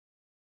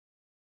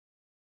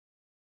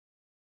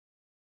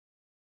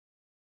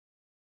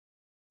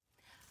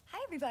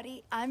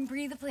everybody, I'm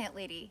Bree the Plant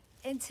Lady,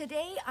 and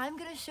today I'm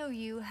going to show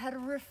you how to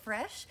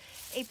refresh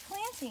a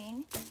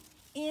planting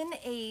in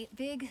a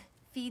big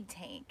feed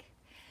tank.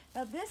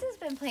 Now this has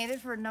been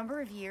planted for a number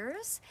of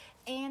years,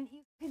 and you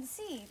can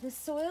see the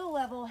soil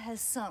level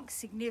has sunk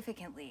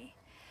significantly.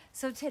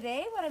 So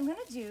today what I'm going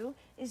to do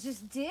is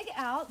just dig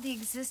out the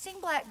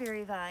existing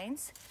blackberry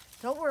vines.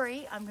 Don't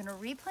worry, I'm going to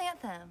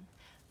replant them,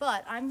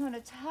 but I'm going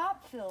to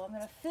top fill. I'm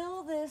going to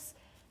fill this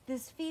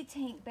feed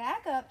tank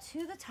back up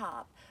to the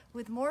top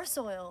with more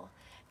soil,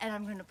 and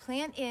I'm going to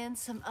plant in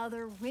some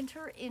other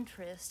winter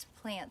interest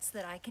plants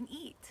that I can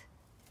eat.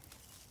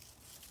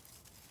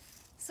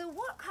 So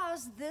what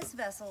caused this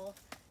vessel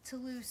to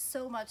lose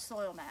so much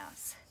soil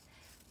mass?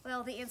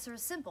 Well, the answer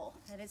is simple,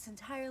 and it's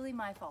entirely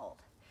my fault.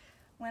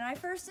 When I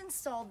first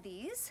installed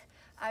these,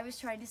 I was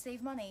trying to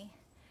save money.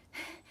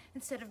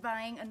 Instead of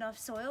buying enough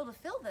soil to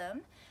fill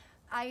them,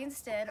 I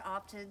instead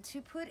opted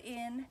to put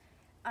in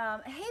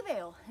a hay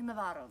bale in the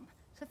bottom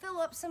to fill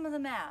up some of the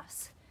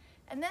mass,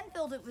 and then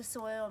filled it with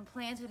soil and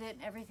planted it,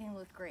 and everything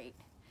looked great.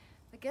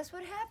 But guess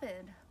what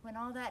happened when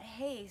all that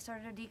hay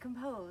started to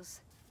decompose?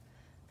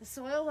 The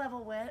soil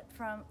level went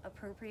from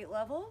appropriate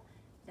level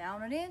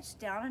down an inch,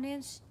 down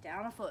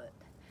a foot.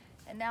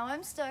 And now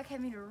I'm stuck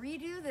having to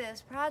redo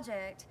this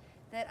project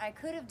that I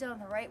could have done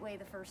the right way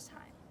the first time.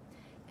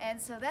 And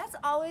so that's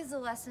always a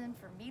lesson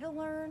for me to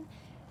learn.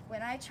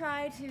 When I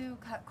try to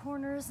cut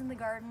corners in the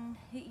garden,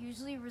 it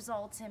usually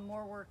results in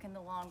more work in the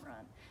long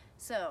run.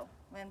 So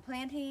when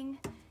planting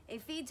a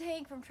feed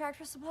tank from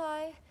Tractor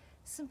Supply,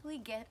 simply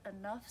get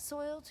enough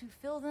soil to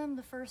fill them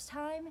the first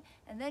time,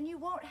 and then you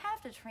won't have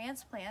to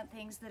transplant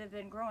things that have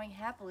been growing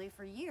happily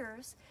for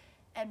years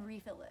and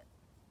refill it.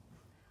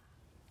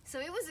 So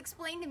it was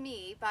explained to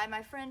me by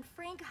my friend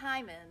Frank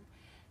Hyman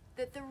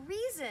that the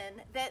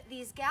reason that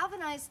these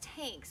galvanized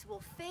tanks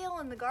will fail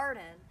in the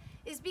garden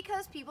is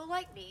because people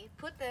like me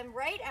put them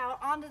right out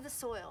onto the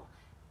soil,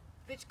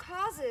 which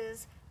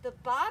causes the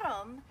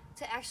bottom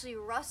to actually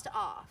rust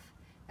off.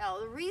 Now,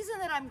 the reason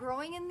that I'm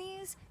growing in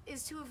these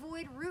is to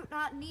avoid root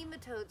knot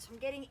nematodes from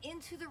getting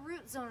into the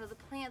root zone of the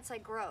plants I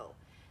grow.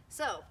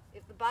 So,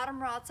 if the bottom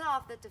rots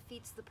off, that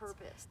defeats the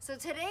purpose. So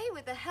today,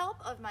 with the help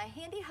of my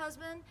handy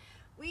husband,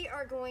 we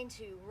are going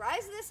to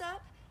rise this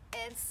up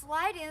and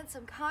slide in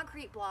some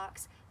concrete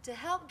blocks to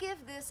help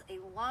give this a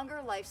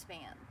longer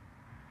lifespan.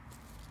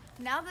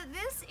 Now that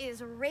this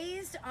is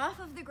raised off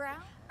of the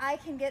ground, I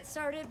can get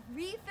started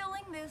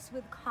refilling this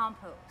with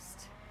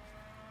compost.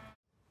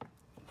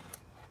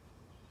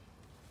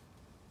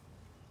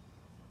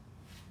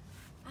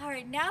 All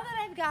right, now that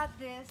I've got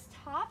this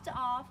topped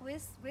off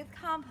with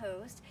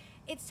compost,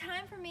 it's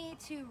time for me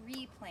to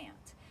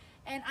replant.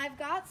 And I've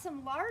got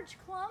some large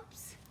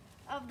clumps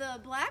of the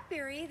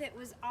blackberry that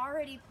was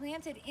already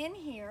planted in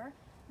here.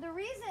 The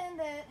reason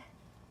that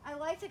I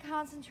like to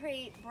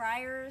concentrate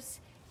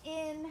briars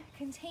in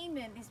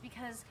containment is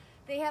because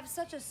they have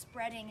such a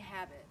spreading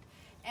habit,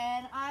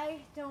 and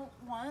I don't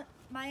want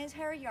my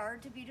entire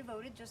yard to be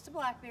devoted just to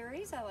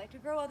blackberries. I like to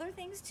grow other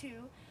things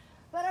too,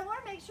 but I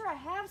want to make sure I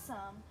have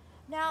some.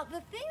 Now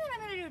the thing that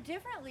I'm going to do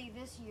differently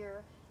this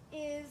year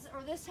is,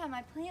 or this time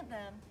I plant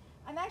them,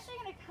 I'm actually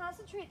going to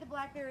concentrate the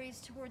blackberries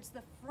towards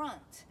the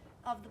front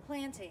of the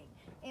planting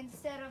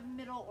instead of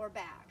middle or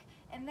back,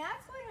 and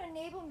that's going to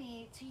enable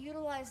me to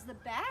utilize the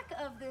back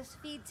of this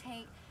feed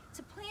tank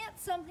to plant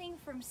something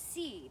from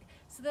seed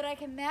so that I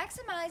can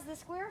maximize the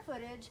square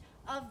footage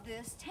of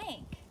this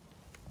tank.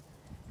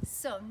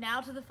 So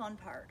now to the fun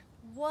part.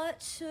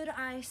 What should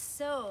I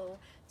sow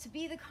to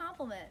be the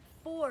complement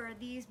for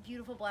these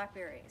beautiful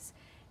blackberries?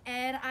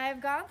 And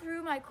I've gone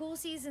through my cool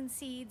season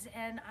seeds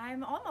and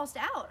I'm almost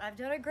out. I've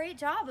done a great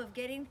job of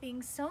getting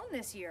things sown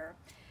this year.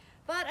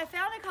 But I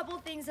found a couple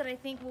of things that I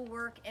think will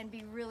work and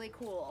be really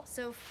cool.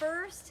 So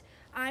first,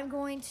 I'm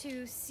going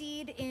to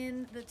seed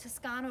in the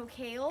Toscano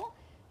kale,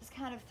 just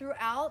kind of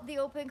throughout the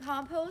open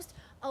compost,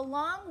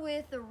 along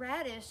with the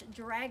radish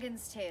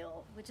dragon's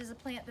tail, which is a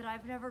plant that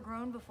I've never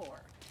grown before.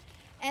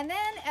 And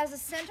then as a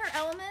center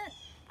element,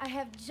 I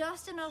have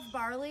just enough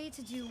barley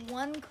to do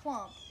one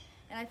clump,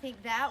 and I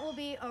think that will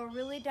be a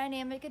really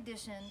dynamic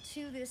addition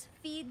to this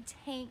feed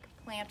tank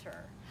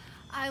planter.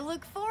 I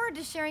look forward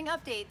to sharing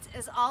updates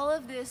as all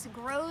of this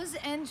grows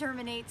and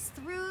germinates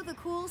through the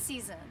cool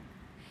season.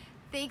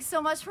 Thanks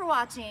so much for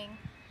watching.